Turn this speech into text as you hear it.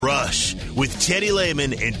Rush with Teddy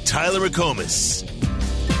Lehman and Tyler McComas.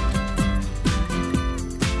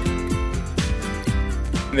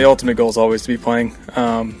 The ultimate goal is always to be playing.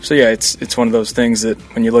 It's one of those things that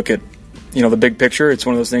when you look at the big picture, it's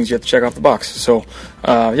one of those things you have to check off the box. So,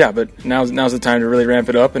 but now's the time to really ramp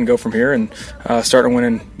it up and go from here and start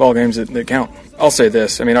winning ball games that count. I'll say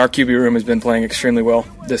this. I mean, our QB room has been playing extremely well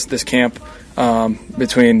this camp.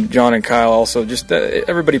 Between John and Kyle, also just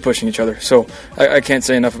everybody pushing each other. So I can't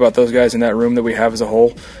say enough about those guys in that room that we have as a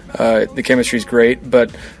whole. The chemistry is great,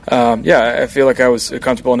 but I feel like I was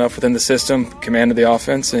comfortable enough within the system, commanded the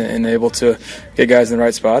offense, and able to get guys in the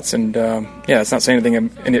right spots. And it's not saying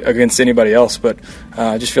anything against anybody else, but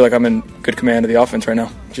I just feel like I'm in good command of the offense right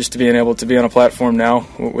now. Just to being able to be on a platform now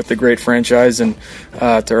with the great franchise and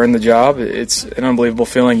to earn the job, it's an unbelievable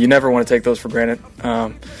feeling. You never want to take those for granted.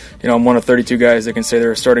 I'm one of 32 guys that can say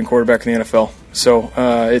they're a starting quarterback in the NFL. So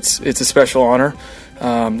it's a special honor,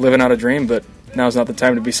 living out a dream, but now's not the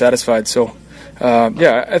time to be satisfied. So,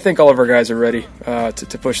 I think all of our guys are ready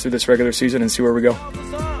to push through this regular season and see where we go.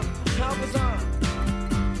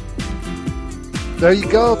 There you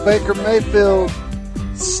go, Baker Mayfield,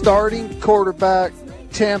 starting quarterback,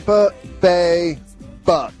 Tampa Bay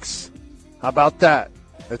Bucks. How about that?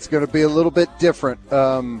 It's going to be a little bit different.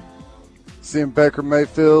 Seeing Baker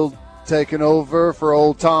Mayfield taking over for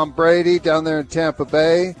old Tom Brady down there in Tampa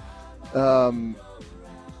Bay. I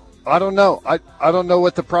don't know. I don't know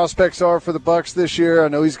what the prospects are for the Bucs this year. I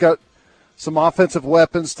know he's got some offensive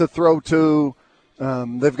weapons to throw to.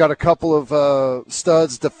 They've got a couple of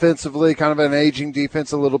studs defensively, kind of an aging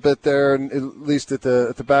defense a little bit there, and at least at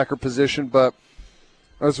the backer position. But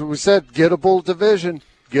as we said, gettable division.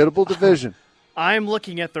 I'm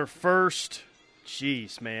looking at their first.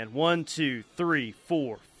 Jeez, man. 1, 2, 3,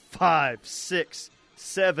 4, 5, 6,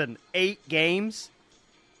 7, 8 games,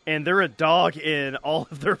 and they're a dog in all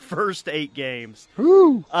of their first 8 games.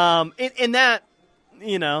 Woo. In that,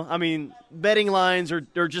 betting lines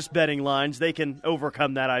are just betting lines. They can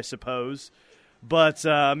overcome that, I suppose. But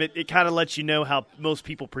it kind of lets you know how most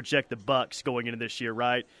people project the Bucs going into this year,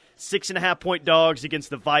 right? 6.5-point dogs against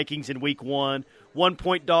the Vikings in Week 1,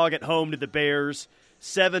 1-point dog at home to the Bears,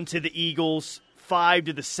 7 to the Eagles, 5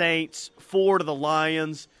 to the Saints, 4 to the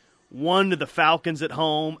Lions, 1 to the Falcons at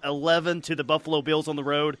home, 11 to the Buffalo Bills on the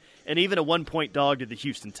road, and even a 1-point dog to the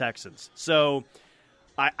Houston Texans. So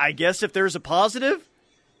I guess if there's a positive,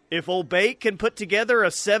 if Old Bake can put together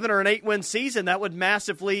a 7 or an 8-win season, that would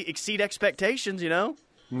massively exceed expectations,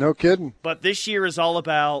 No kidding. But this year is all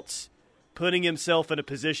about putting himself in a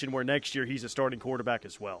position where next year he's a starting quarterback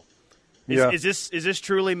as well. Is this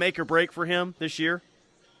truly make or break for him this year?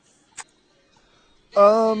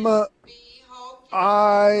 I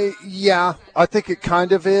think it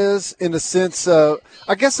kind of is in a sense.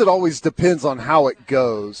 I guess it always depends on how it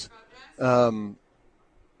goes.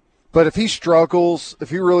 But if he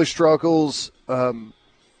really struggles, I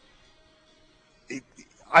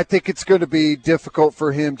think it's going to be difficult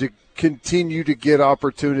for him to continue to get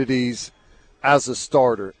opportunities as a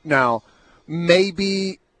starter. Now,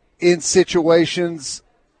 maybe in situations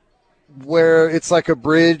where it's like a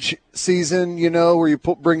bridge season, where you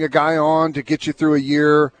bring a guy on to get you through a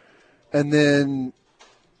year, and then,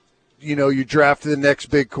 you draft the next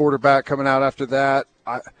big quarterback coming out after that.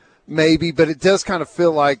 Maybe, but it does kind of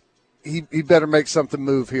feel like he better make something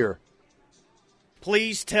move here.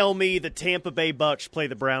 Please tell me the Tampa Bay Bucs play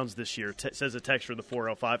the Browns this year, says a texter in the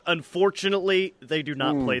 405. Unfortunately, they do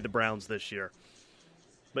not play the Browns this year,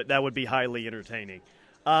 but that would be highly entertaining.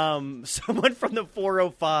 Someone from the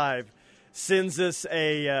 405 sends us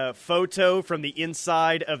a photo from the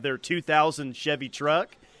inside of their 2000 Chevy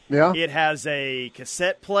truck. Yeah. It has a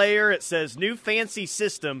cassette player. It says, new fancy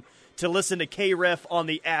system to listen to K-Ref on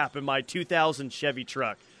the app in my 2000 Chevy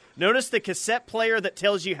truck. Notice the cassette player that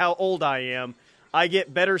tells you how old I am. I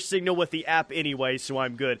get better signal with the app anyway, so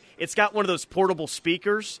I'm good. It's got one of those portable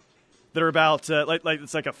speakers that are about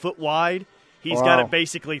it's like a foot wide. He's got it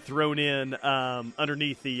basically thrown in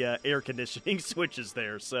underneath the air conditioning switches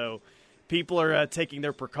there. So people are taking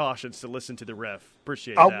their precautions to listen to the ref.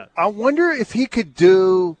 Appreciate that. I wonder if he could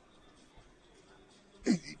do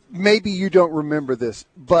 – maybe you don't remember this,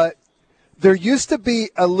 but there used to be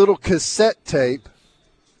a little cassette tape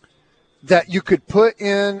that you could put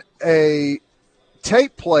in a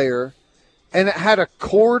tape player, and it had a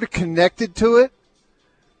cord connected to it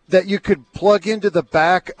that you could plug into the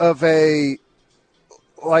back of a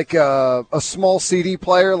small CD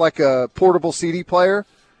player, like a portable CD player,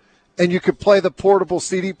 and you could play the portable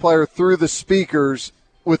CD player through the speakers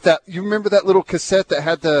with that. You remember that little cassette that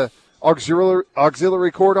had the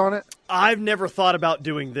auxiliary cord on it? I've never thought about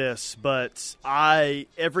doing this, but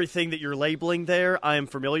everything that you're labeling there, I am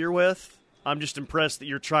familiar with. I'm just impressed that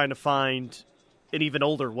you're trying to find an even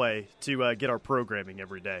older way to get our programming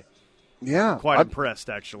every day. Yeah. Quite impressed,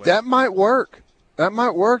 actually. That might work.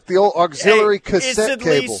 The old auxiliary cassette cable. It's at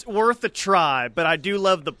cable. least worth a try, but I do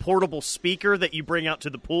love the portable speaker that you bring out to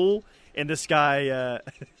the pool, and this guy,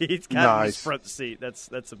 he's got his front seat.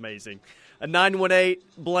 That's amazing. A 9-1-8,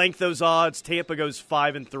 blank those odds. Tampa goes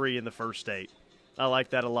 5-3 in the first 8. I like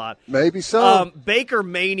that a lot. Maybe so. Baker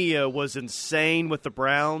Mania was insane with the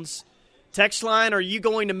Browns. Text line, are you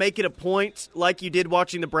going to make it a point, like you did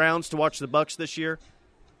watching the Browns, to watch the Bucs this year?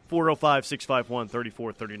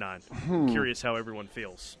 405-651-3439. Curious how everyone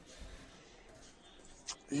feels.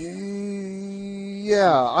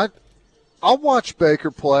 Yeah, I'll watch Baker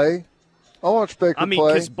play.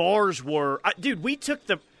 Because bars were dude.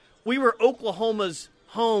 We were Oklahoma's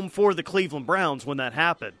home for the Cleveland Browns when that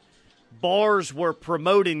happened. Bars were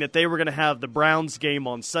promoting that they were going to have the Browns game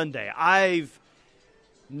on Sunday. I've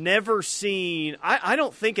never seen. I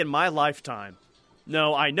don't think in my lifetime.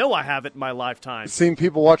 No, I know I haven't in my lifetime. Seen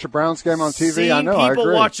people watch a Browns game on TV? I know, I agree.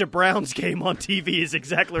 People watch a Browns game on TV is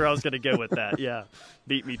exactly where I was going to go with that. Yeah,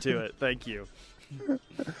 beat me to it. Thank you.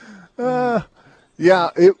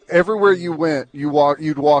 Everywhere you went,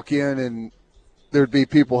 you'd walk in and there'd be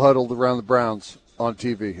people huddled around the Browns on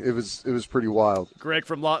TV. It was pretty wild. Greg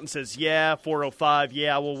from Lawton says, yeah, 405,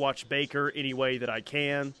 yeah, I will watch Baker any way that I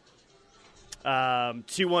can.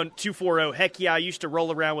 240, heck yeah, I used to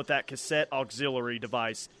roll around with that cassette auxiliary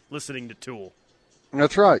device listening to Tool.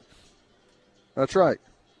 That's right.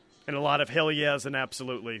 And a lot of hell yes and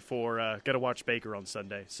absolutely for going to watch Baker on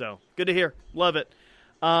Sunday. So, good to hear. Love it.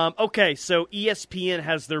 Okay, so ESPN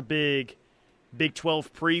has their big Big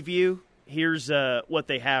 12 preview. Here's what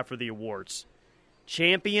they have for the awards.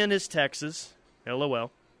 Champion is Texas.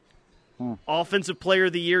 LOL. Offensive Player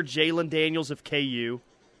of the Year, Jalen Daniels of KU.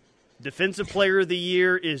 Defensive Player of the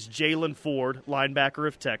Year is Jalen Ford, linebacker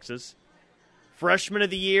of Texas. Freshman of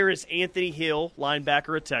the Year is Anthony Hill,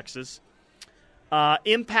 linebacker of Texas.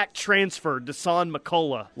 Impact Transfer, Dasan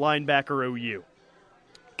McCullough, linebacker OU.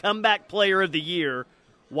 Comeback Player of the Year,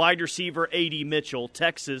 wide receiver A.D. Mitchell,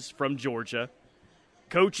 Texas from Georgia.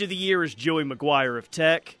 Coach of the Year is Joey McGuire of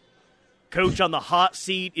Tech. Coach on the hot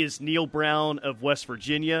seat is Neil Brown of West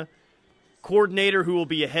Virginia. Coordinator who will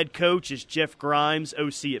be a head coach is Jeff Grimes,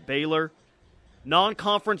 OC at Baylor.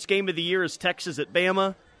 Non-conference game of the year is Texas at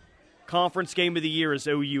Bama. Conference game of the year is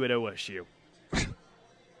OU at OSU.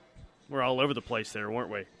 We're all over the place there, weren't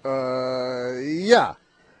we? Yeah.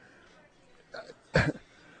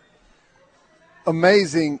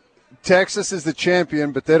 Amazing. Texas is the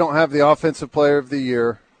champion, but they don't have the offensive player of the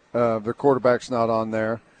year. Their quarterback's not on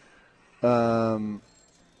there. The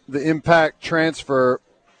impact transfer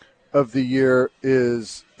of the year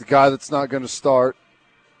is the guy that's not going to start.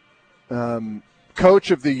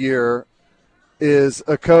 Coach of the year is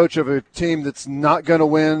a coach of a team that's not going to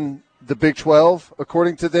win the Big 12,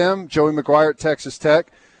 according to them. Joey McGuire at Texas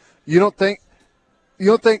Tech. You don't think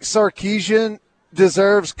Sarkisian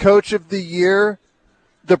deserves Coach of the Year?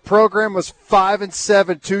 The program was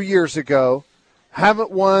 5-7 2 years ago.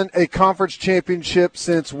 Haven't won a conference championship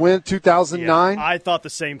since when, 2009? Yeah, I thought the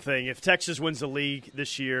same thing. If Texas wins the league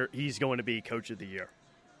this year, he's going to be Coach of the Year.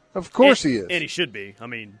 Of course he is. And he should be. I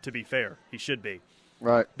mean, to be fair, he should be.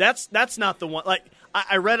 Right. That's not the one. Like,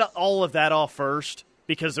 I read all of that off first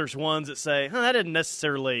because there's ones that say, that didn't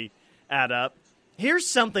necessarily add up. Here's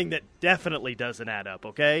something that definitely doesn't add up,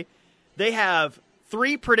 okay? They have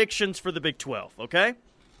 3 predictions for the Big 12, okay?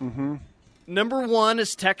 Mm-hmm. Number 1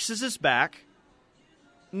 is Texas is back.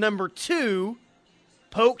 Number 2,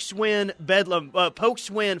 Pokes win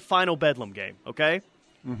final Bedlam game, okay?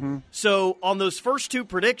 Mm-hmm. So on those first 2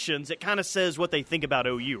 predictions, it kind of says what they think about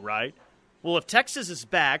OU, right? Well, if Texas is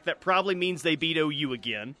back, that probably means they beat OU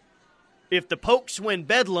again. If the Pokes win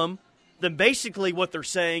Bedlam, then basically what they're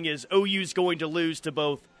saying is OU's going to lose to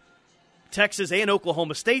both Texas and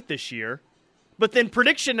Oklahoma State this year. But then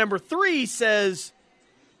prediction number 3 says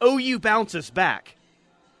OU bounces back.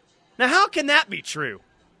 Now, how can that be true?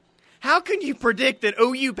 How can you predict that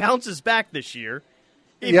OU bounces back this year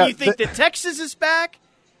if you think that Texas is back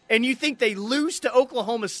and you think they lose to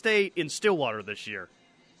Oklahoma State in Stillwater this year?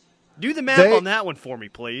 Do the math on that one for me,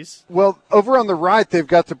 please. Well, over on the right, they've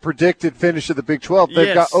got the predicted finish of the Big 12.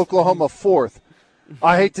 They've got Oklahoma 4th.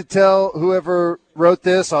 I hate to tell whoever wrote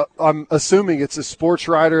this. I'm assuming it's a sports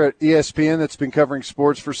writer at ESPN that's been covering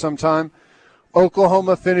sports for some time.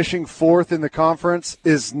 Oklahoma finishing 4th in the conference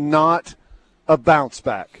is not a bounce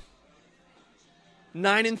back.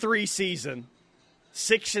 9-3 season,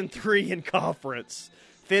 6-3 in conference,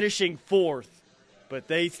 finishing 4th, but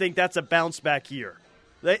they think that's a bounce-back year.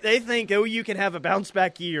 They think OU can have a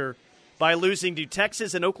bounce-back year by losing to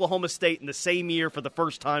Texas and Oklahoma State in the same year for the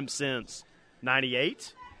first time since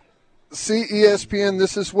 98. See, ESPN,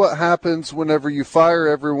 this is what happens whenever you fire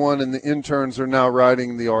everyone and the interns are now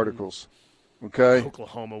writing the articles. Okay?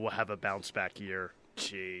 Oklahoma will have a bounce-back year.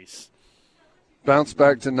 Jeez. Bounce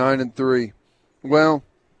back to 9-3. Well,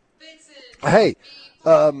 hey,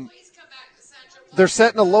 they're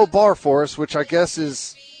setting a low bar for us, which I guess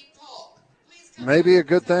is maybe a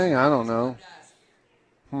good thing. I don't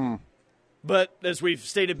know. But as we've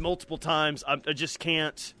stated multiple times, I just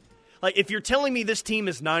can't. Like, if you're telling me this team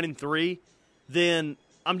is 9-3, then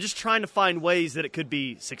I'm just trying to find ways that it could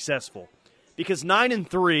be successful. Because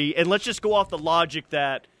 9-3, and let's just go off the logic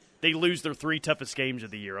that they lose their 3 toughest games of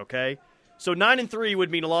the year, okay? So 9-3 would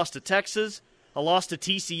mean a loss to Texas, a loss to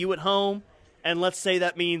TCU at home, and let's say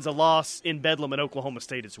that means a loss in Bedlam at Oklahoma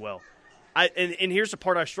State as well. And here's the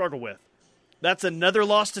part I struggle with. That's another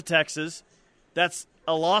loss to Texas. That's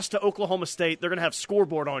a loss to Oklahoma State. They're going to have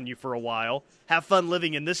scoreboard on you for a while. Have fun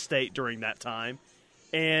living in this state during that time.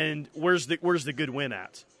 And where's the good win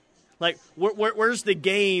at? Like, where's the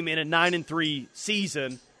game in a 9-3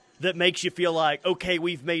 season that makes you feel like, okay,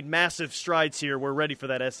 we've made massive strides here. We're ready for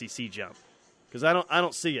that SEC jump? Because I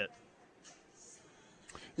don't see it.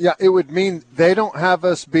 Yeah, it would mean they don't have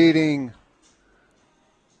us beating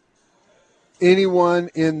anyone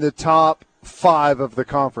in the top 5 of the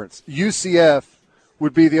conference. UCF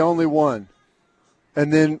would be the only one.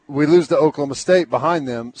 And then we lose to Oklahoma State behind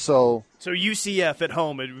them. So UCF at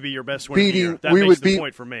home, it would be your best win of the year. That we makes would the beat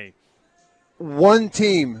point for me. One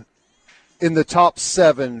team in the top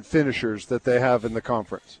 7 finishers that they have in the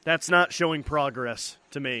conference. That's not showing progress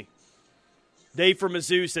to me. Dave from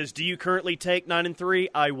Mizzou says, do you currently take 9-3?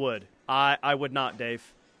 I would. I would not,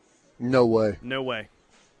 Dave. No way. No way.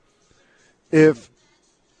 If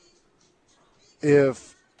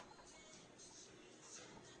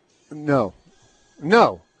no,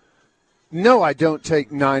 I don't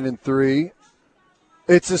take 9-3.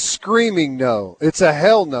 It's a screaming no. It's a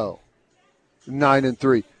hell no.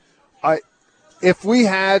 9-3. If we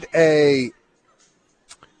had a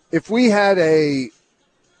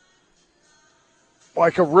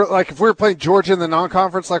like if we were playing Georgia in the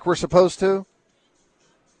non-conference like we're supposed to,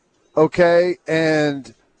 okay,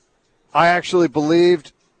 and I actually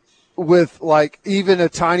believed with like even a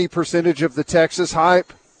tiny percentage of the Texas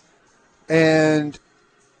hype, and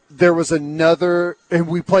there was another, and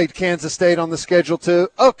we played Kansas State on the schedule too,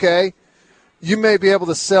 okay, you may be able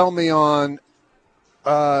to sell me on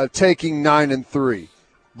taking 9-3.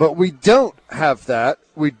 But we don't have that.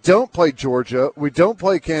 We don't play Georgia. We don't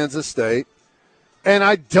play Kansas State. And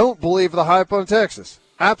I don't believe the hype on Texas.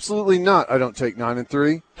 Absolutely not. I don't take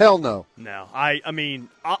 9-3. Hell no. No. I mean,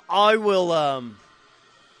 I will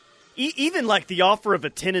even like the offer of a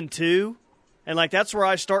 10-2, and like that's where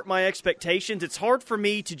I start my expectations. It's hard for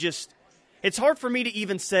me to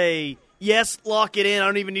even say, yes, lock it in. I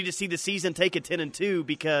don't even need to see the season take a 10-2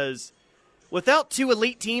 because without 2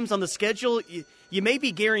 elite teams on the schedule, you may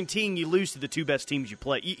be guaranteeing you lose to the 2 best teams you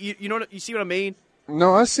play. You know what, you see what I mean?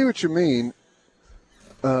 No, I see what you mean.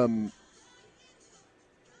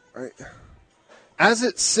 As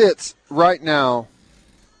it sits right now,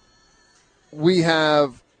 we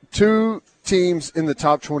have 2 teams in the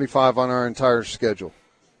top 25 on our entire schedule,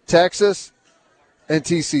 Texas and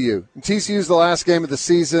TCU. And TCU is the last game of the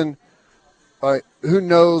season. Who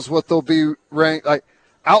knows what they'll be ranked?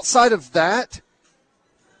 Outside of that,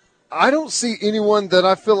 I don't see anyone that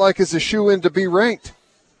I feel like is a shoe-in to be ranked.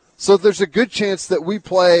 So there's a good chance that we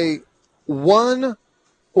play one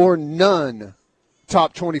or none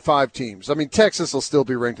top 25 teams. I mean, Texas will still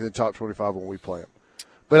be ranked in the top 25 when we play them.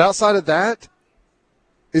 But outside of that,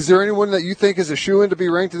 is there anyone that you think is a shoe-in to be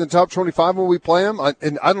ranked in the top 25 when we play them?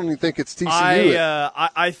 And I don't even think it's TCU.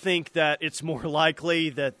 I think that it's more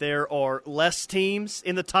likely that there are less teams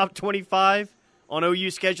in the top 25 on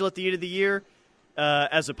OU's schedule at the end of the year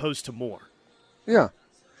as opposed to more. Yeah.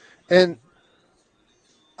 And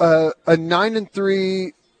a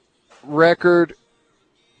 9-3 record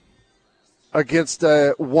against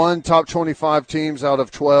one top 25 teams out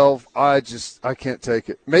of 12, I can't take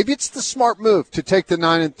it. Maybe it's the smart move to take the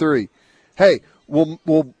 9-3. Hey,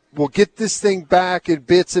 we'll get this thing back in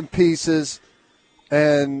bits and pieces,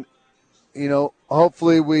 and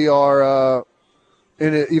hopefully we are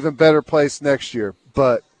in an even better place next year.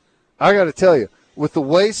 But I got to tell you, with the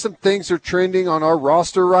way some things are trending on our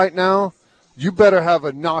roster right now, you better have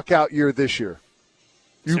a knockout year this year.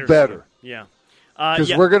 You Seriously. better. Yeah.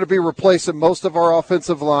 Because we're going to be replacing most of our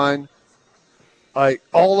offensive line,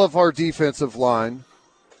 all of our defensive line,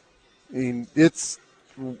 I mean,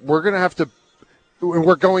 we're going to have to –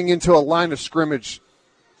 we're going into a line of scrimmage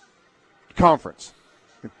conference.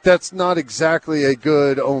 That's not exactly a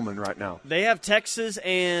good omen right now. They have Texas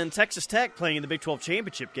and Texas Tech playing in the Big 12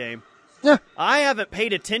 championship game. Yeah. I haven't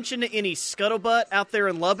paid attention to any scuttlebutt out there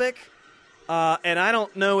in Lubbock, and I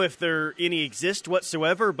don't know if there any exist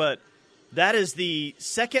whatsoever, but that is the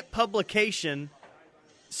second publication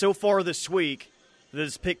so far this week that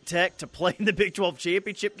has picked Tech to play in the Big 12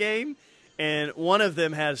 championship game, and one of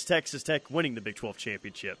them has Texas Tech winning the Big 12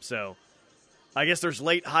 championship. So I guess there's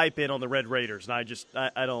late hype in on the Red Raiders, and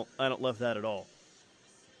I don't love that at all.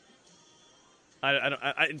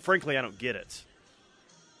 And frankly, I don't get it.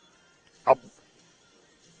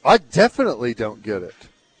 I definitely don't get it.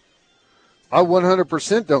 I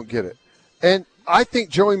 100% don't get it. And I think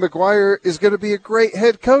Joey McGuire is going to be a great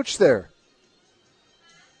head coach there.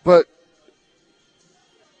 But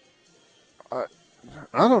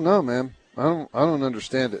I don't know, man. I don't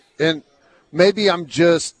understand it. And maybe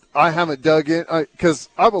I haven't dug in, because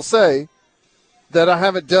I will say that I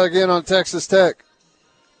haven't dug in on Texas Tech.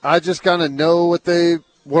 I just kind of know what they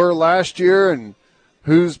were last year and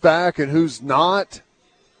who's back and who's not.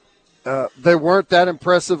 They weren't that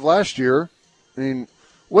impressive last year. I mean,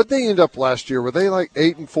 what'd they end up last year? Were they like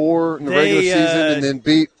 8-4 in the regular season and then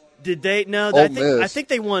beat? Did they? No, Ole Miss? I think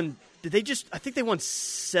they won. Did they just? I think they won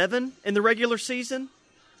 7 in the regular season.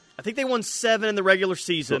 I think they won 7 in the regular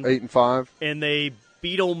season. So 8-5, and they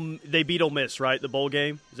beat Ole Miss, right? The bowl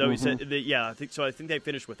game. Is that what you said? Yeah, I think so. I think they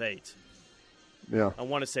finished with 8. Yeah, I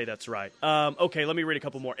want to say that's right. Okay, let me read a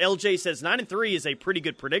couple more. LJ says 9-3 is a pretty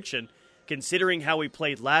good prediction considering how we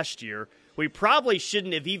played last year. We probably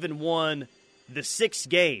shouldn't have even won the 6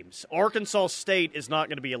 games. Arkansas State is not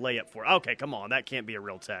going to be a layup for. Okay, come on, that can't be a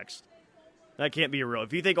real text. That can't be a real.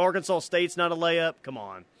 If you think Arkansas State's not a layup, come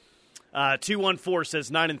on. 214 says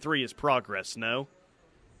 9-3 is progress. No.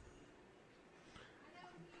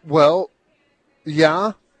 Well,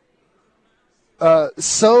 yeah.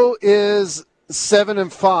 So is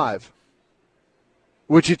 7-5.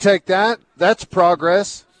 Would you take that? That's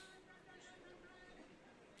progress.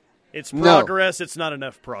 It's progress. No. It's not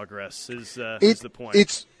enough progress. Is the point?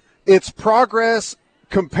 It's progress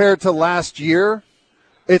compared to last year.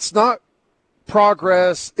 It's not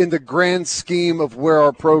progress in the grand scheme of where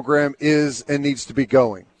our program is and needs to be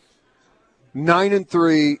going.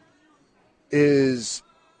 9-3 is.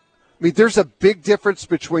 I mean, there's a big difference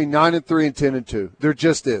between 9-3 and 10-2. There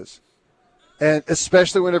just is. And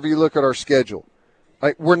especially whenever you look at our schedule.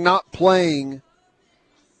 Like, we're not playing.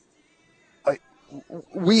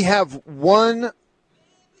 We have one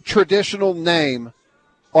traditional name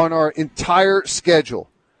on our entire schedule,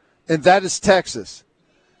 and that is Texas.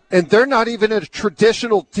 And they're not even a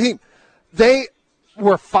traditional team. They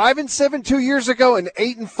were 5-7 2 years ago and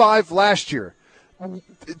 8-5 last year.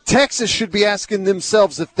 Texas should be asking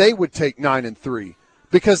themselves if they would take 9-3,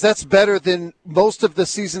 because that's better than most of the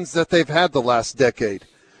seasons that they've had the last decade.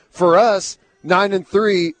 For us,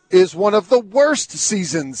 9-3 is one of the worst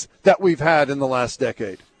seasons that we've had in the last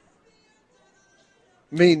decade.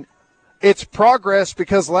 I mean, it's progress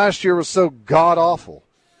because last year was so god-awful.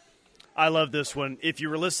 I love this one. If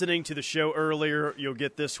you were listening to the show earlier, you'll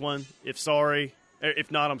get this one. If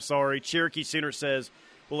not, I'm sorry. Cherokee Sooner says,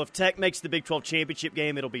 well, if Tech makes the Big 12 championship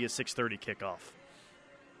game, it'll be a 6:30 kickoff.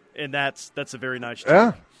 And that's a very nice take.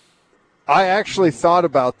 Yeah. I actually thought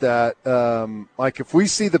about that. Like, if we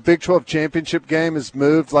see the Big 12 championship game is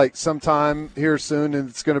moved like sometime here soon and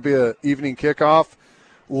it's going to be an evening kickoff,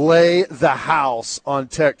 lay the house on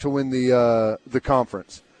Tech to win the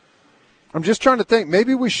conference. I'm just trying to think.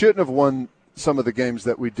 Maybe we shouldn't have won some of the games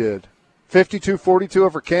that we did. 52-42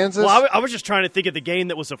 over Kansas? Well, I was just trying to think of the game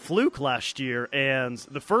that was a fluke last year, and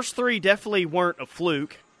the first 3 definitely weren't a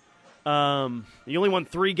fluke. You only won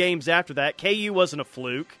 3 games after that. KU wasn't a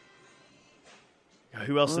fluke.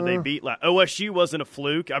 Who else did they beat? OSU wasn't a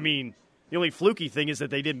fluke. I mean, the only fluky thing is that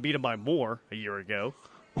they didn't beat them by more a year ago.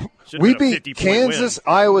 We beat Kansas,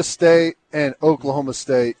 Iowa State, and Oklahoma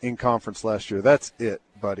State in conference last year. That's it,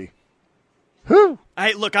 buddy. Whew.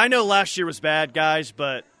 Hey, look, I know last year was bad, guys,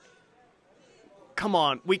 but come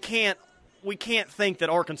on. We can't think that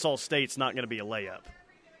Arkansas State's not going to be a layup.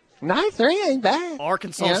 9-3 ain't bad.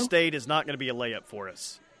 Arkansas State is not going to be a layup for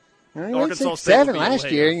us. Arkansas State 7 last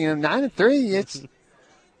year. 9-3. It's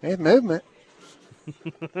movement.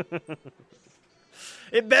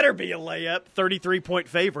 It better be a layup. 33-point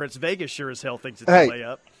favorites. Vegas sure as hell thinks it's a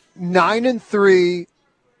layup. 9-3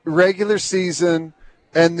 regular season,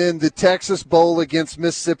 and then the Texas Bowl against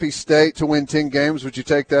Mississippi State to win 10 games. Would you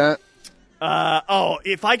take that?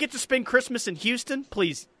 If I get to spend Christmas in Houston,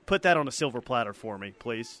 please put that on a silver platter for me,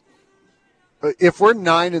 please. if we're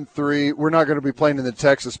 9-3, we're not going to be playing in the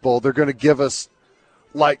Texas Bowl. They're going to give us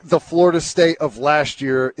like the Florida State of last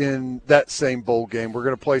year in that same bowl game. We're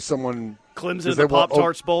going to play someone Clemson in the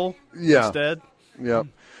Pop-Tarts Bowl instead. Yeah.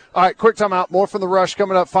 All right, quick timeout. More from The Rush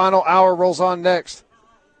coming up. Final hour rolls on next.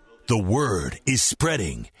 The word is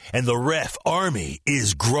spreading, and the Ref Army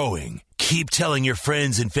is growing. Keep telling your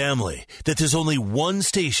friends and family that there's only one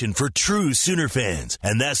station for true Sooner fans,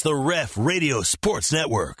 and that's the Ref Radio Sports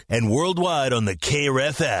Network, and worldwide on the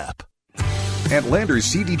KREF app. At Landers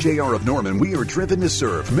CDJR of Norman, we are driven to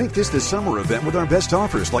serve. Make this the summer event with our best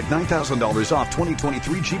offers like $9,000 off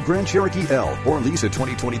 2023 Jeep Grand Cherokee L or lease a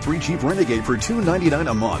 2023 Jeep Renegade for $299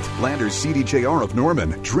 a month. Landers CDJR of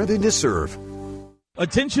Norman, driven to serve.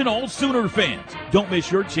 Attention all Sooner fans. Don't miss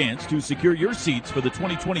your chance to secure your seats for the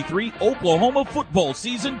 2023 Oklahoma football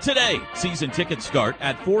season today. Season tickets start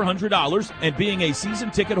at $400, and being a season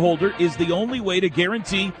ticket holder is the only way to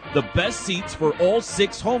guarantee the best seats for all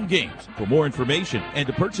 6 home games. For more information and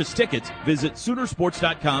to purchase tickets, visit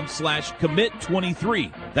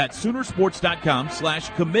Soonersports.com/commit23. That's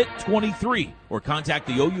Soonersports.com/commit23. Or contact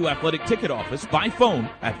the OU Athletic Ticket Office by phone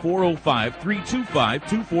at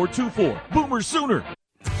 405-325-2424. Boomer Sooner!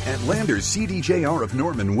 At Landers CDJR of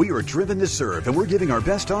Norman, we are driven to serve, and we're giving our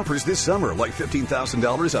best offers this summer, like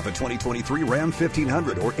 $15,000 off a 2023 Ram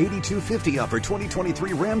 1500 or $8,250 off a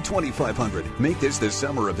 2023 Ram 2500. Make this the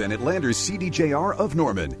summer event at Landers CDJR of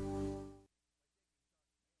Norman.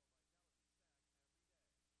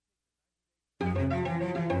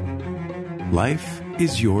 Life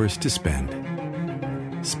is yours to spend.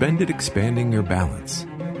 Spend it expanding your balance.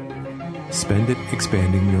 Spend it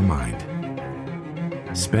expanding your mind.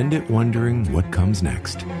 Spend it wondering what comes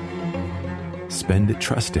next. Spend it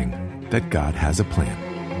trusting that God has a plan.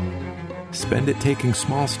 Spend it taking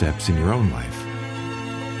small steps in your own life.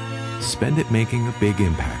 Spend it making a big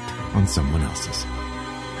impact on someone else's.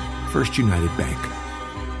 First United Bank.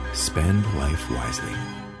 Spend life wisely.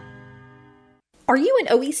 Are you an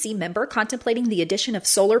OEC member contemplating the addition of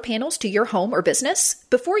solar panels to your home or business?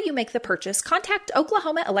 Before you make the purchase, contact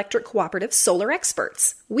Oklahoma Electric Cooperative Solar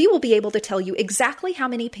Experts. We will be able to tell you exactly how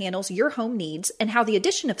many panels your home needs and how the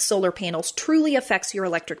addition of solar panels truly affects your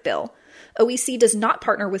electric bill. OEC does not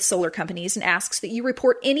partner with solar companies and asks that you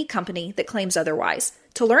report any company that claims otherwise.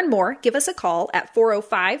 To learn more, give us a call at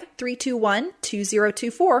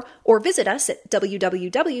 405-321-2024 or visit us at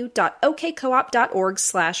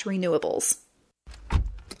www.okcoop.org/renewables.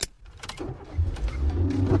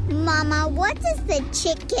 Mama, what does the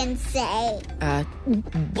chicken say?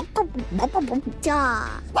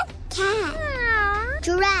 Dog. Cat.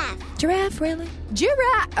 Giraffe. Giraffe, really?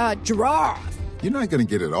 Giraffe. You're not going to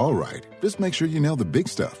get it all right. Just make sure you nail the big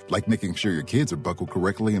stuff, like making sure your kids are buckled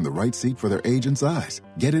correctly in the right seat for their age and size.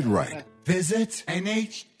 Get it right. Visit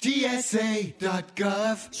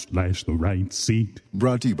NHTSA.gov/the right seat.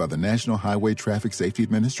 Brought to you by the National Highway Traffic Safety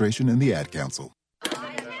Administration and the Ad Council.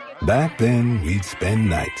 Back then, we'd spend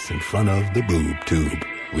nights in front of the boob tube.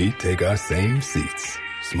 We'd take our same seats,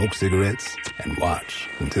 smoke cigarettes, and watch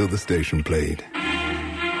until the station played.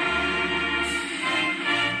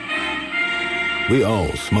 We all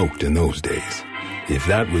smoked in those days. If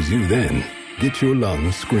that was you then, get your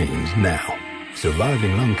lungs screened now.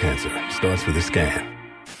 Surviving lung cancer starts with a scan.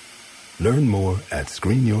 Learn more at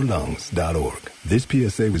screenyourlungs.org. This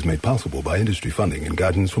PSA was made possible by industry funding and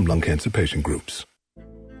guidance from lung cancer patient groups.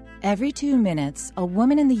 Every 2 minutes, a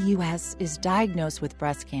woman in the U.S. is diagnosed with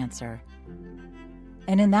breast cancer.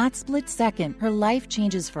 And in that split second, her life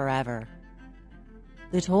changes forever.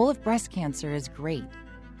 The toll of breast cancer is great.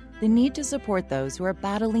 The need to support those who are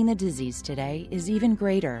battling the disease today is even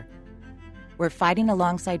greater. We're fighting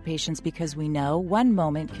alongside patients because we know one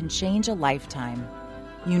moment can change a lifetime.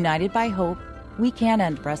 United by hope, we can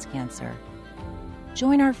end breast cancer.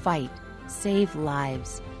 Join our fight. Save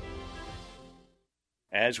lives.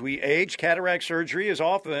 As we age, cataract surgery is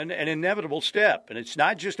often an inevitable step, and it's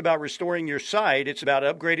not just about restoring your sight, it's about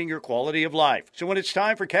upgrading your quality of life. So when it's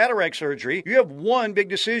time for cataract surgery, you have one big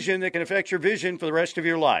decision that can affect your vision for the rest of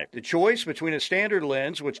your life. The choice between a standard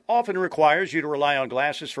lens, which often requires you to rely on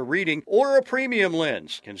glasses for reading, or a premium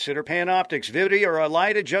lens. Consider PanOptix Vivity or a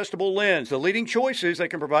light adjustable lens, the leading choices that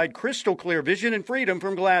can provide crystal clear vision and freedom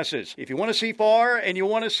from glasses. If you want to see far and you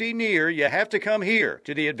want to see near, you have to come here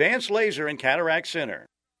to the Advanced Laser and Cataract Center.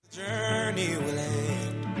 Journey will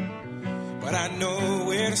end, but I know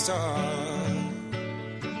where to start.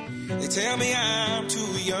 They tell me I'm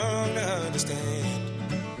too young to understand.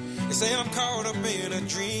 They say I'm caught up in a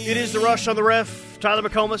dream. It is The Rush on the Ref. Tyler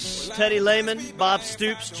McComas, Teddy Lehman, Bob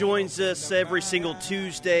Stoops joins us every single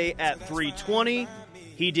Tuesday at 3:20.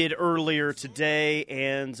 he did earlier today,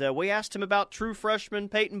 and we asked him about true freshman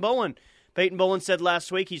Peyton Bowen. Peyton Bowen said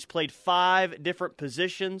last week he's played 5 different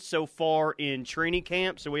positions so far in training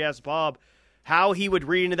camp. So we asked Bob how he would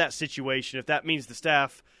read into that situation, if that means the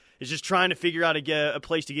staff is just trying to figure out a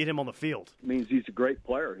place to get him on the field. It means he's a great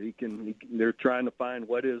player. They're trying to find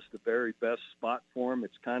what is the very best spot for him.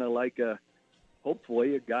 It's kind of like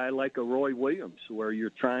hopefully a guy like a Roy Williams, where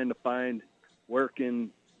you're trying to find where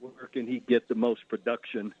can he get the most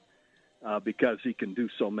production because he can do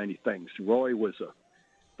so many things. Roy was a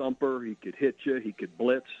thumper. He could hit you. He could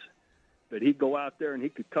blitz. But he'd go out there and he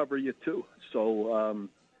could cover you too. So,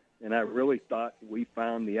 and I really thought we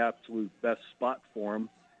found the absolute best spot for him,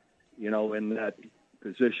 in that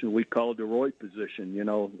position we called the Roy position,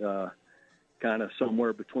 kind of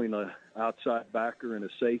somewhere between an outside backer and a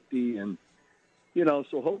safety. And,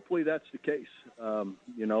 so hopefully that's the case. I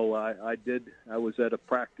was at a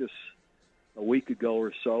practice a week ago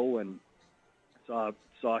or so and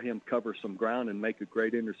saw him cover some ground and make a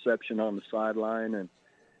great interception on the sideline. And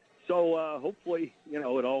so hopefully, it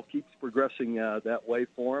all keeps progressing that way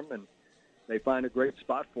for him, and they find a great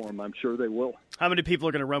spot for him. I'm sure they will. How many people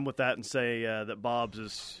are going to run with that and say that Bob's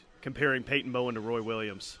is comparing Peyton Bowen to Roy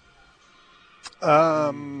Williams?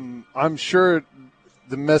 I'm sure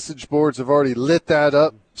the message boards have already lit that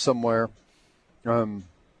up somewhere.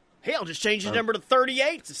 Hey, I'll just change his number to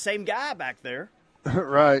 38. It's the same guy back there.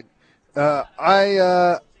 Right.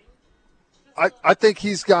 I think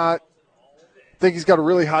he's got a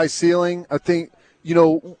really high ceiling. I think,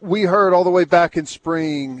 we heard all the way back in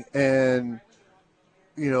spring and,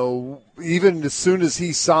 even as soon as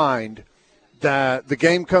he signed, that the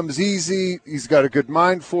game comes easy. He's got a good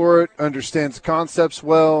mind for it, understands concepts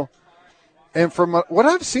well. And from what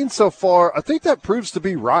I've seen so far, I think that proves to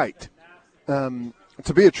be right.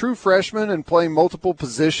 To be a true freshman and playing multiple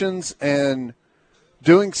positions and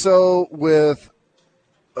doing so with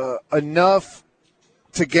enough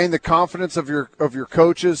to gain the confidence of your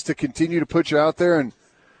coaches to continue to put you out there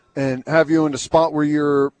and have you in a spot where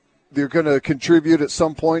you're going to contribute at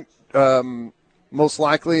some point, most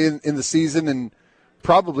likely in the season and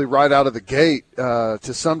probably right out of the gate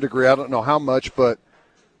to some degree. I don't know how much, but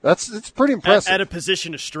it's pretty impressive. At a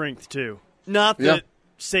position of strength too. Not that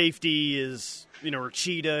safety is, or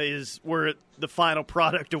cheetah is where the final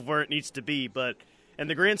product of where it needs to be, but in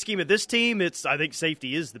the grand scheme of this team, I think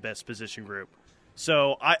safety is the best position group.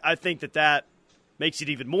 So I think that makes it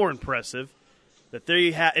even more impressive that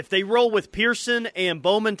if they roll with Pearson and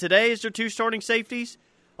Bowman today as their 2 starting safeties,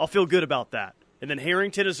 I'll feel good about that. And then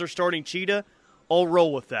Harrington as their starting cheetah, I'll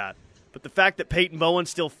roll with that. But the fact that Peyton Bowen's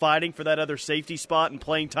still fighting for that other safety spot and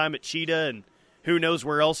playing time at cheetah and who knows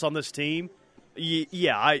where else on this team,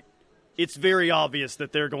 it's very obvious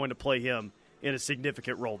that they're going to play him in a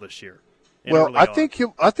significant role this year. Well, I think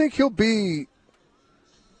he'll be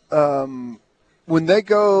when they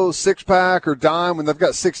go 6-pack or dime, when they've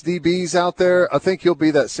got 6 DBs out there, I think he'll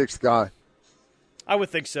be that 6th guy. I would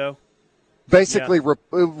think so. Basically,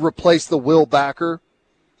 replace the Will backer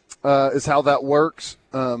is how that works.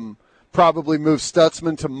 Probably move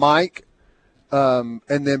Stutzman to Mike, and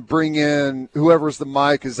then bring in whoever's the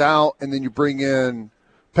Mike is out, and then you bring in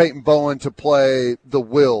Peyton Bowen to play the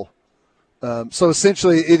Will. So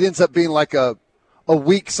essentially, it ends up being like a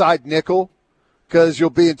weak side nickel because you'll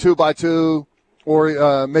be in 2x2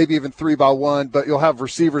 or maybe even 3x1, but you'll have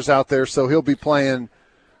receivers out there, so he'll be playing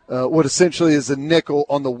what essentially is a nickel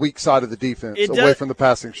on the weak side of the defense, away from the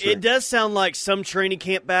passing string. It does sound like some training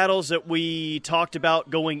camp battles that we talked about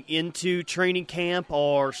going into training camp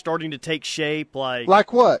are starting to take shape.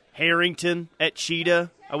 Like what? Harrington at Cheetah,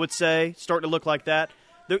 I would say, starting to look like that.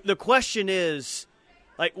 The question is,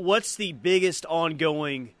 what's the biggest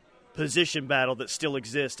ongoing position battle that still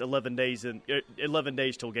exists 11 days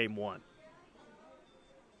till game 1?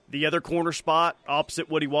 The other corner spot opposite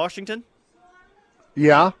Woody Washington?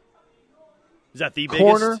 Yeah. Is that the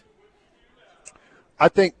corner?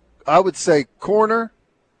 Biggest? I would say corner.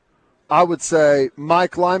 I would say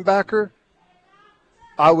Mike linebacker.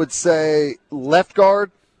 I would say left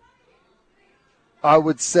guard. I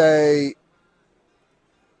would say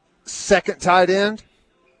second tight end.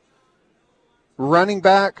 Running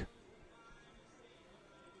back.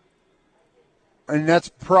 And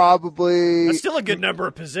that's still a good number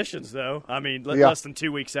of positions, though. I mean, less than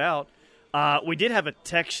 2 weeks out. We did have a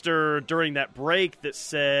texter during that break that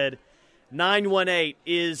said, 918,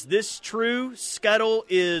 is this true? Scuttle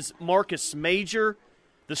is Marcus Major,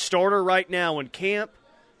 the starter right now in camp.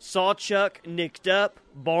 Sawchuck nicked up.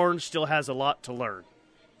 Barnes still has a lot to learn.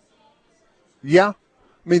 Yeah.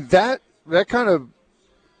 I mean, that kind of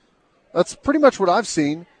 – that's pretty much what I've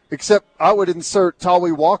seen. Except I would insert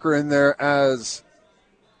Tawee Walker in there as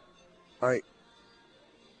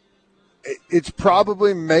it's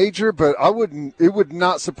probably major, but it would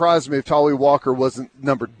not surprise me if Tawee Walker wasn't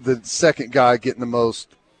the second guy getting the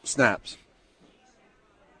most snaps.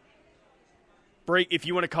 If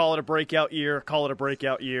you want to call it a breakout year, call it a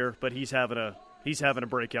breakout year, but he's having a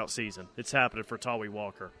breakout season. It's happening for Tawee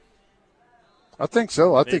Walker. I think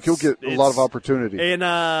so. I think he'll get a lot of opportunity. And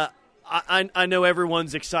I know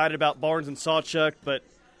everyone's excited about Barnes and Sawchuk, but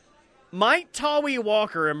might Tawee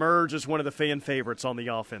Walker emerge as one of the fan favorites on the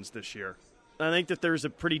offense this year? I think that there's a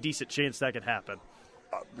pretty decent chance that could happen.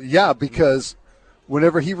 Yeah, because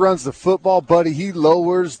whenever he runs the football, buddy, he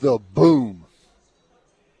lowers the boom.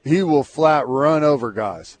 He will flat run over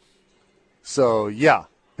guys. So, yeah,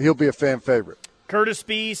 he'll be a fan favorite. Curtis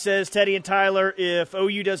B. says, Teddy and Tyler, if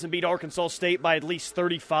OU doesn't beat Arkansas State by at least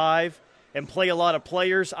 35 and play a lot of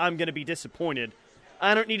players, I'm going to be disappointed.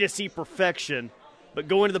 I don't need to see perfection, but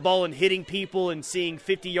going to the ball and hitting people and seeing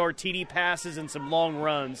 50-yard TD passes and some long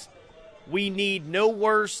runs, we need no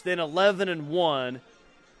worse than 11-1.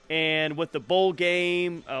 And with the bowl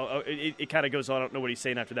game, it kind of goes on. I don't know what he's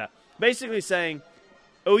saying after that. Basically saying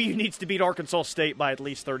OU needs to beat Arkansas State by at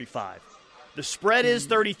least 35. The spread is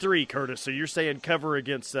 33, Curtis, so you're saying cover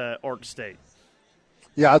against Ark State.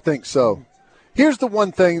 Yeah, I think so. Here's the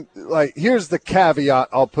one thing, here's the caveat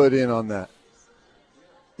I'll put in on that.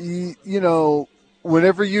 You know,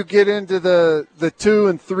 whenever you get into the 2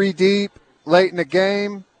 and 3 deep late in the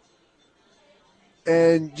game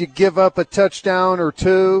and you give up a touchdown or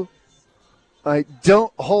two,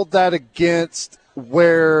 don't hold that against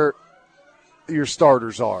where your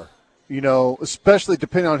starters are. You know, especially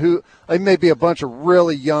depending on who. There may be a bunch of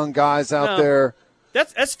really young guys out there.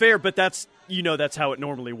 That's fair, but that's how it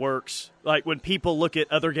normally works. Like when people look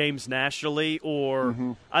at other games nationally, or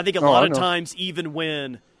I think a lot of times even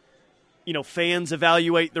when fans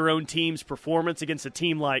evaluate their own team's performance against a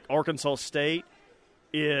team like Arkansas State,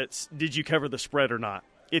 it's did you cover the spread or not?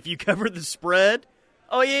 If you covered the spread,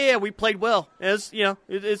 oh yeah, we played well. It's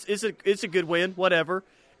a good win, whatever.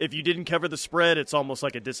 If you didn't cover the spread, it's almost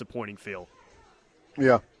like a disappointing feel.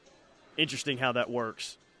 Yeah. Interesting how that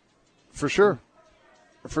works. For sure.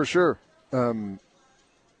 I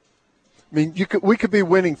mean, we could be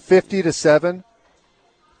winning 50-7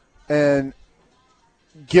 and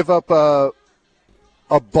give up a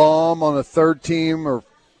bomb on a third team or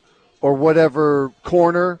whatever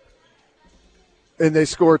corner, and they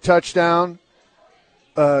score a touchdown.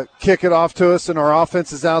 Kick it off to us, and our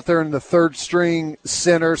offense is out there, and the third-string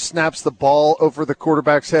center snaps the ball over the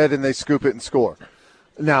quarterback's head, and they scoop it and score.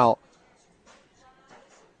 Now,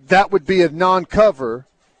 that would be a non-cover,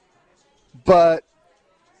 but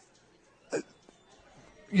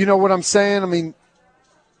you know what I'm saying? I mean,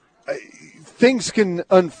 things can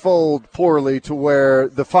unfold poorly to where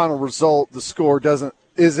the final result, the score,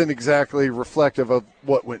 isn't exactly reflective of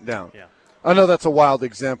what went down. Yeah. I know that's a wild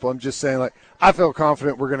example. I'm just saying, I feel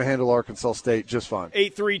confident we're going to handle Arkansas State just fine.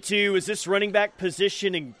 832, is this running back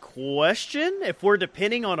position in question if we're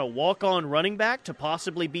depending on a walk-on running back to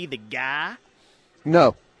possibly be the guy?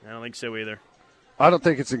 No. I don't think so either. I don't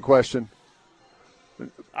think it's in question.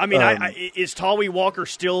 I mean, is Tawee Walker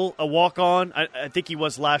still a walk-on? I think he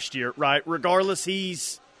was last year, right? Regardless,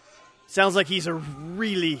 sounds like he's a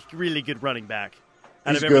really, really good running back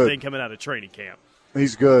out of everything coming out of training camp.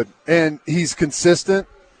 He's good, and he's consistent.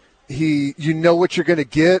 You know what you're going to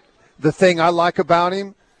get. The thing I like about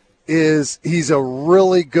him is he's a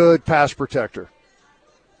really good pass protector.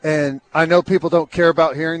 And I know people don't care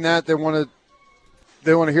about hearing that. They want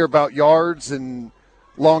to hear about yards and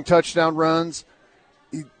long touchdown runs.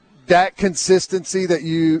 That consistency that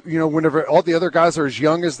you whenever all the other guys are as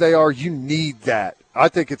young as they are, you need that. I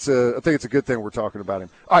think it's a good thing we're talking about him.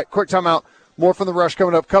 All right, quick timeout. More from The Rush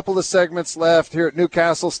coming up. Couple of segments left here at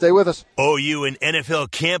Newcastle. Stay with us. OU and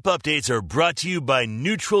NFL camp updates are brought to you by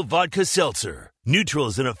Neutral Vodka Seltzer. Neutral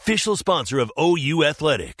is an official sponsor of OU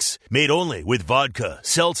Athletics. Made only with vodka,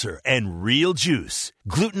 seltzer, and real juice.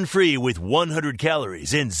 Gluten-free with 100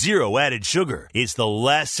 calories and 0 added sugar. It's the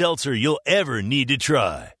last seltzer you'll ever need to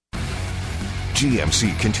try.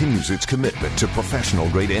 GMC continues its commitment to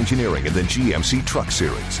professional-grade engineering in the GMC Truck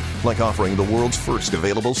Series, like offering the world's first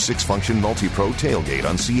available 6-function multi-pro tailgate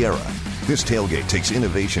on Sierra. This tailgate takes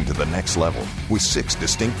innovation to the next level with 6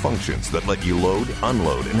 distinct functions that let you load,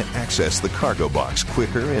 unload, and access the cargo box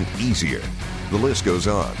quicker and easier. The list goes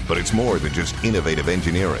on, but it's more than just innovative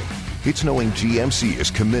engineering. It's knowing GMC is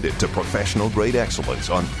committed to professional-grade excellence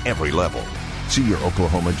on every level. See your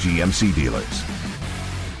Oklahoma GMC dealers.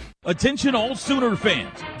 Attention all Sooner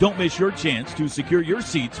fans. Don't miss your chance to secure your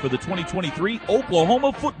seats for the 2023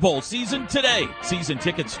 Oklahoma football season today. Season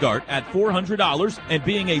tickets start at $400, and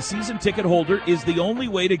being a season ticket holder is the only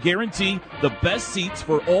way to guarantee the best seats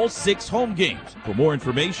for all 6 home games. For more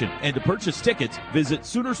information and to purchase tickets, visit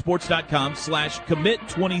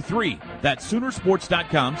Soonersports.com/commit23. That's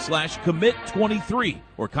Soonersports.com/commit23.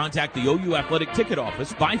 Or contact the OU Athletic Ticket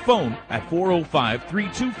Office by phone at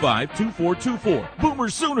 405-325-2424. Boomer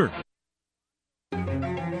Sooner!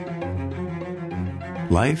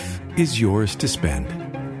 Life is yours to spend.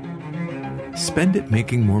 Spend it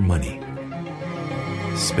making more money.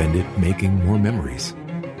 Spend it making more memories.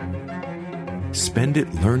 Spend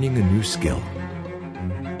it learning a new skill.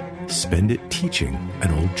 Spend it teaching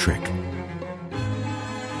an old trick.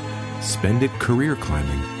 Spend it career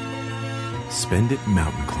climbing. Spend it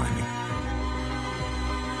mountain climbing.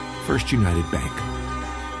 First United Bank.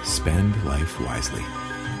 Spend life wisely.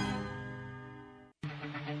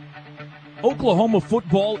 Oklahoma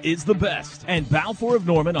football is the best, and Balfour of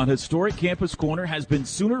Norman on historic Campus Corner has been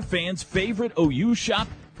Sooner fans' favorite OU shop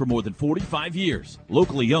for more than 45 years.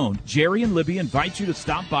 Locally owned, Jerry and Libby invite you to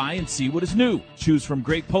stop by and see what is new. Choose from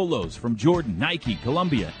great polos from Jordan, Nike,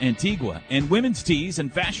 Columbia, Antigua, and women's tees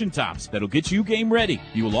and fashion tops that'll get you game ready.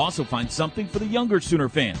 You will also find something for the younger Sooner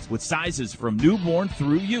fans with sizes from newborn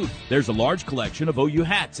through youth. There's a large collection of OU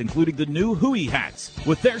hats, including the new Huey hats.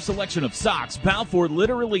 With their selection of socks, Balfour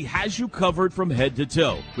literally has you covered from head to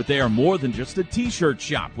toe. But they are more than just a t-shirt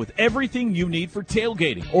shop with everything you need for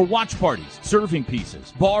tailgating or watch parties, serving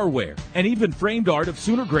pieces, barware, and even framed art of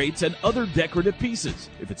Sooner greats and other decorative pieces.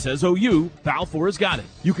 If it says OU, Balfour has got it.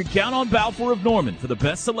 You can count on Balfour of Norman for the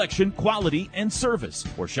best selection, quality, and service.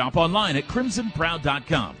 Or shop online at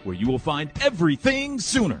crimsonproud.com, where you will find everything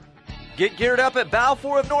Sooner. Get geared up at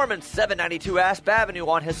Balfour of Norman, 792 Asp Avenue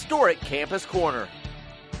on historic Campus Corner.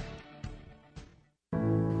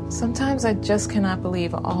 Sometimes I just cannot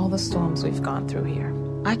believe all the storms we've gone through here.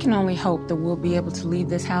 I can only hope that we'll be able to leave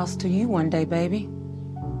this house to you one day, baby.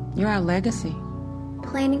 You're our legacy.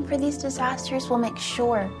 Planning for these disasters will make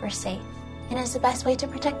sure we're safe, and is the best way to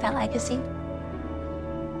protect that legacy.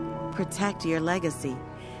 Protect your legacy.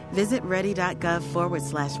 Visit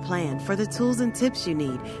ready.gov/plan for the tools and tips you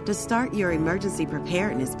need to start your emergency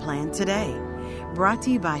preparedness plan today. Brought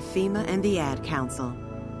to you by FEMA and the Ad Council.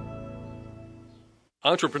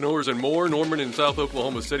 Entrepreneurs in Moore, Norman, and South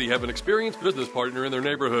Oklahoma City have an experienced business partner in their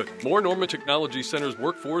neighborhood. Moore Norman Technology Center's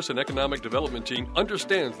workforce and economic development team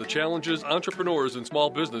understands the challenges entrepreneurs and small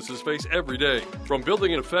businesses face every day. From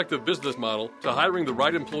building an effective business model to hiring the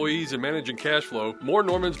right employees and managing cash flow, Moore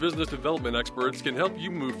Norman's business development experts can help you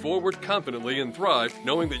move forward confidently and thrive,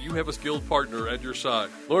 knowing that you have a skilled partner at your side.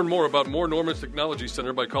 Learn more about Moore Norman's Technology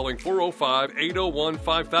Center by calling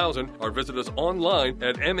 405-801-5000 or visit us online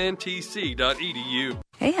at mntc.edu.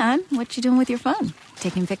 Hey, hon, what you doing with your phone?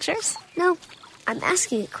 Taking pictures? No, I'm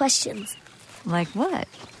asking it questions. Like what?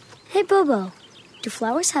 Hey, Bobo, do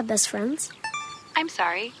flowers have best friends? I'm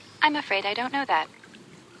sorry. I'm afraid I don't know that.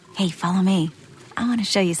 Hey, follow me. I want to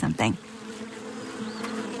show you something.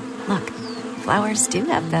 Look, flowers do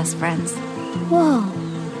have best friends. Whoa.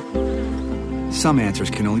 Some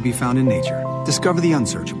answers can only be found in nature. Discover the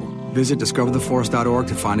unsearchable. Visit discovertheforest.org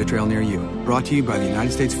to find a trail near you. Brought to you by the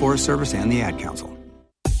United States Forest Service and the Ad Council.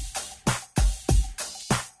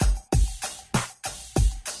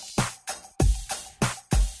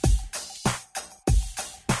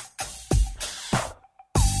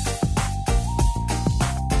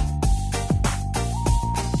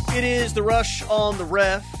 It is the Rush on the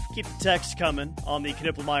Ref. Keep the text coming on the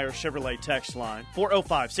Knippelmeyer Chevrolet text line.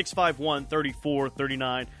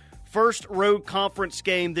 405-651-3439. First road conference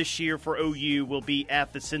game this year for OU will be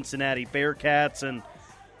at the Cincinnati Bearcats. And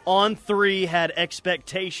On3 had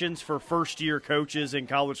expectations for first-year coaches in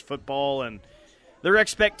college football. And their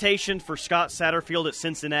expectation for Scott Satterfield at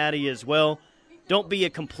Cincinnati as well. Don't be a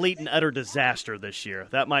complete and utter disaster this year.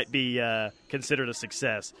 That might be considered a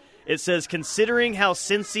success. It says, considering how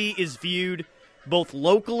Cincy is viewed both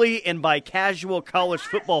locally and by casual college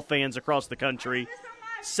football fans across the country,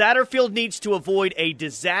 Satterfield needs to avoid a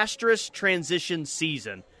disastrous transition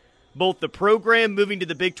season. Both the program moving to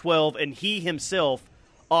the Big 12 and he himself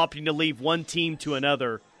opting to leave one team to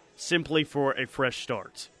another simply for a fresh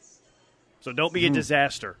start. So don't be a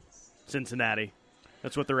disaster, Cincinnati.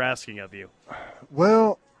 That's what they're asking of you.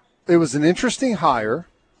 Well, it was an interesting hire,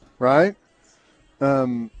 right?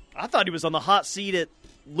 I thought he was on the hot seat at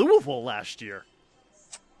Louisville last year.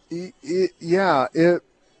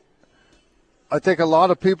 I think a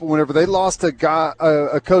lot of people, whenever they lost a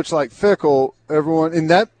coach like Fickle, everyone in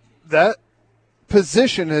that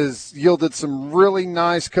position has yielded some really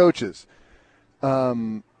nice coaches.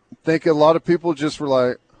 I think a lot of people just were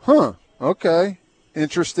like, okay,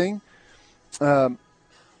 interesting.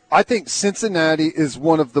 I think Cincinnati is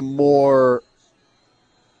one of the more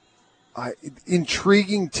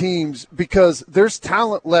intriguing teams because there's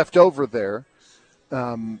talent left over there.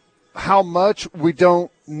 How much, we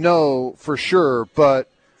don't know for sure, but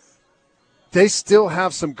they still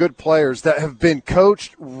have some good players that have been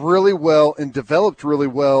coached really well and developed really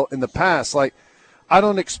well in the past. Like, I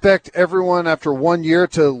don't expect everyone after 1 year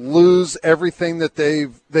to lose everything that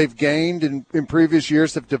they've gained in previous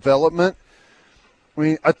years of development. I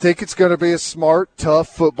mean, I think it's going to be a smart, tough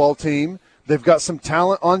football team. They've got some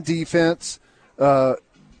talent on defense,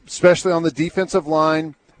 especially on the defensive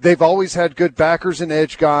line. They've always had good backers and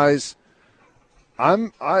edge guys.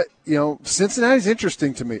 Cincinnati's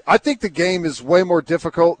interesting to me. I think the game is way more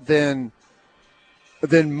difficult than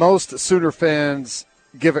most Sooner fans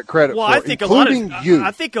give it credit for, I think including you.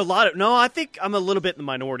 I think I'm a little bit in the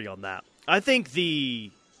minority on that. I think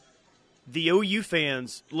the OU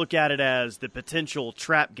fans look at it as the potential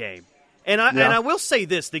trap game. And I will say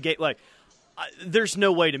this, the game, there's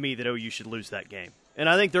no way to me that OU should lose that game. And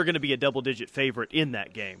I think they're going to be a double-digit favorite in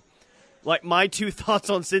that game. Like, my two thoughts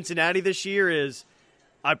on Cincinnati this year is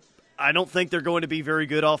I don't think they're going to be very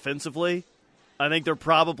good offensively. I think they're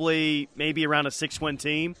probably maybe around a 6-win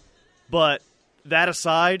team. But that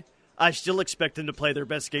aside, I still expect them to play their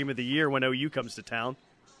best game of the year when OU comes to town.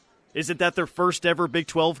 Isn't that their first ever Big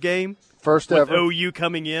 12 game? First with ever. OU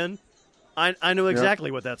coming in? I know exactly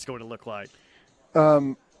what that's going to look like.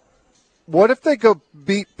 What if they go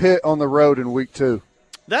beat Pitt on the road in week 2?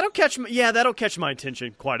 That'll catch my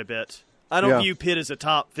attention quite a bit. I don't view Pitt as a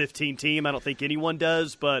top 15 team. I don't think anyone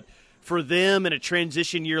does. But for them in a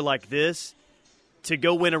transition year like this, to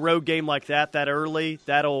go win a road game like that early,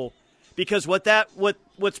 because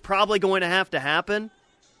what's probably going to have to happen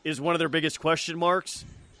is one of their biggest question marks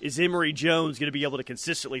is Emory Jones going to be able to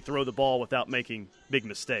consistently throw the ball without making big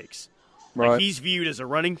mistakes. Right. Like, he's viewed as a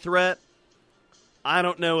running threat. I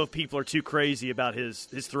don't know if people are too crazy about his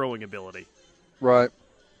throwing ability. Right.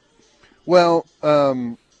 Well,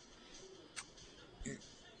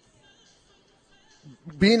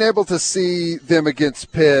 being able to see them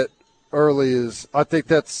against Pitt early I think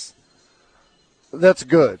that's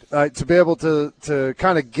good. To be able to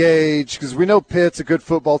kind of gauge, because we know Pitt's a good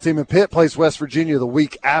football team, and Pitt plays West Virginia the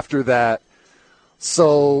week after that.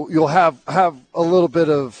 So you'll have a little bit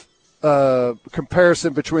of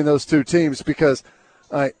comparison between those two teams because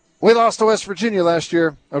we lost to West Virginia last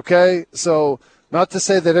year, okay? So not to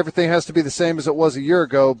say that everything has to be the same as it was a year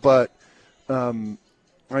ago, but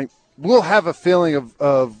we'll have a feeling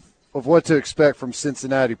of what to expect from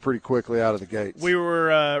Cincinnati pretty quickly out of the gates. We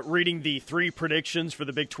were reading the 3 predictions for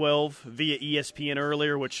the Big 12 via ESPN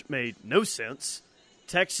earlier, which made no sense.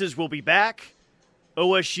 Texas will be back.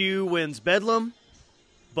 OSU wins Bedlam,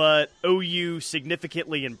 but OU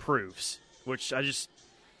significantly improves, which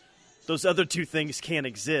those other two things can't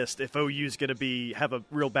exist if OU is going to have a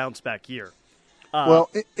real bounce-back year. Well,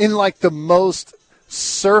 in like the most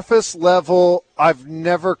surface level, I've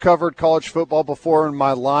never covered college football before in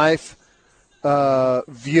my life,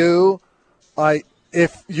 view,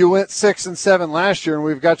 if you went 6-7 last year and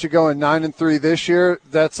we've got you going 9-3 this year,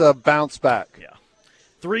 that's a bounce back. Yeah.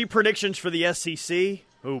 3 predictions for the SEC.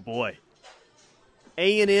 Oh, boy.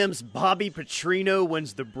 A&M's Bobby Petrino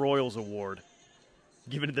wins the Broyles Award,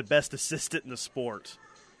 given to the best assistant in the sport.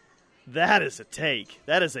 That is a take.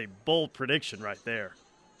 That is a bold prediction right there.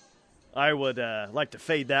 I would like to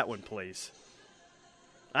fade that one, please.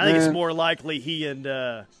 I think it's more likely he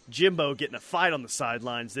and Jimbo get in a fight on the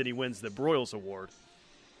sidelines than he wins the Broyles Award.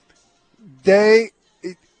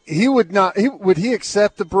 He would not. Would he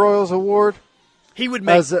accept the Broyles Award? He would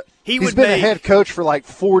make. He's been a head coach for like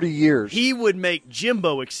 40 years. He would make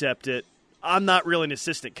Jimbo accept it. I'm not really an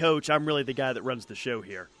assistant coach. I'm really the guy that runs the show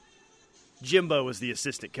here. Jimbo is the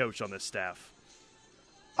assistant coach on this staff.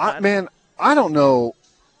 I don't know.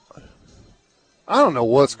 I don't know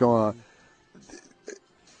what's going on.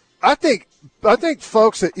 I think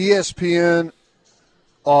folks at ESPN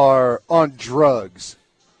are on drugs,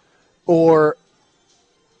 or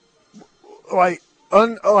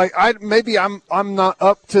maybe I'm not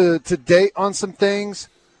up to date on some things,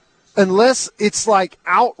 unless it's like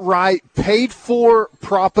outright paid for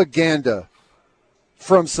propaganda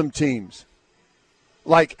from some teams,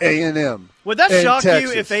 like A&M. Would that shock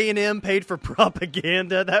Texas. you if A&M paid for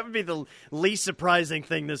propaganda? That would be the least surprising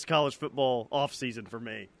thing this college football offseason for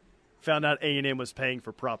me. Found out A&M was paying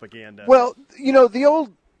for propaganda. Well, the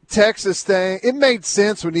old Texas thing, it made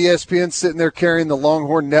sense when ESPN's sitting there carrying the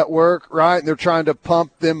Longhorn Network, right? And they're trying to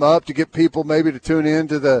pump them up to get people maybe to tune in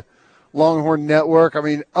to the Longhorn Network. I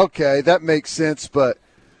mean, okay, that makes sense. But,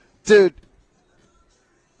 dude,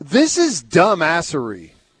 this is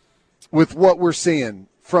dumbassery with what we're seeing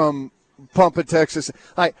from pumping Texas.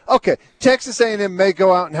 Like, okay, Texas A&M may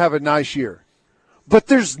go out and have a nice year, but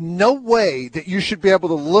there's no way that you should be able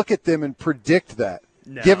to look at them and predict that,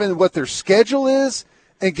 given what their schedule is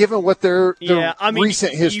and given what their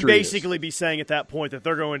recent history is. You basically be saying at that point that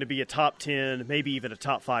they're going to be a top 10, maybe even a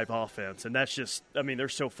top 5 offense, and that's just, I mean, they're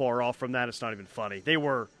so far off from that, it's not even funny. They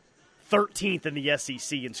were 13th in the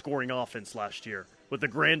SEC in scoring offense last year with a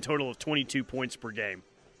grand total of 22 points per game.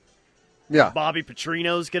 Yeah. Bobby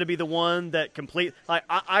Petrino's going to be the one that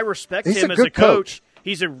I respect him as a coach.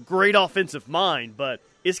 He's a great offensive mind, but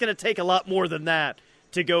it's going to take a lot more than that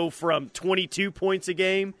to go from 22 points a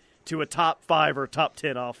game to a top 5 or top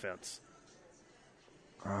 10 offense.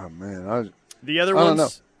 Oh, man. The other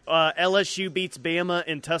ones, LSU beats Bama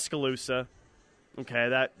in Tuscaloosa. Okay,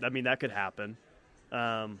 that could happen.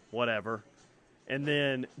 Whatever. And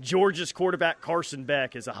then Georgia's quarterback Carson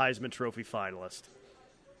Beck is a Heisman Trophy finalist.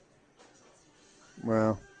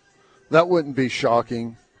 Well, that wouldn't be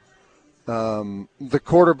shocking. The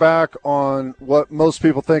quarterback on what most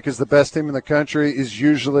people think is the best team in the country is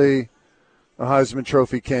usually a Heisman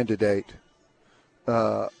Trophy candidate.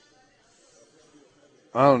 I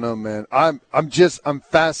don't know, man. I'm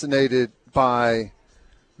fascinated by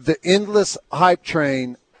the endless hype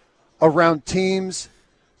train around teams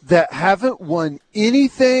that haven't won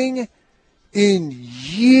anything in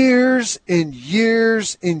years and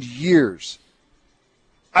years and years.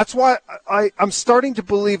 That's why I'm starting to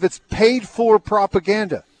believe it's paid-for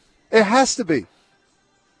propaganda. It has to be.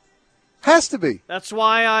 Has to be. That's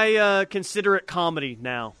why I consider it comedy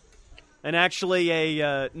now, and actually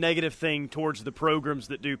a negative thing towards the programs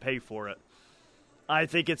that do pay for it. I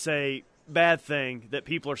think it's a bad thing that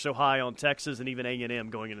people are so high on Texas and even A&M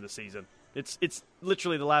going into the season. It's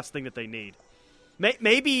literally the last thing that they need.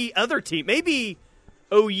 Maybe maybe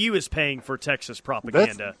OU is paying for Texas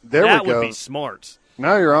propaganda. That would be smart.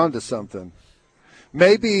 Now you're on to something.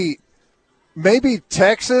 Maybe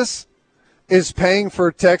Texas is paying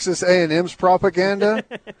for Texas A&M's propaganda,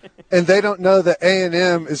 and they don't know that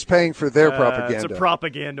A&M is paying for their propaganda. It's a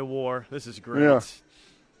propaganda war. This is great. Yeah.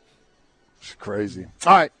 It's crazy.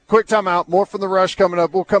 All right, quick timeout. More from The Rush coming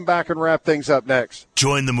up. We'll come back and wrap things up next.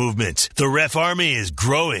 Join the movement. The Ref Army is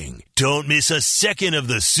growing. Don't miss a second of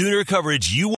the Sooner coverage you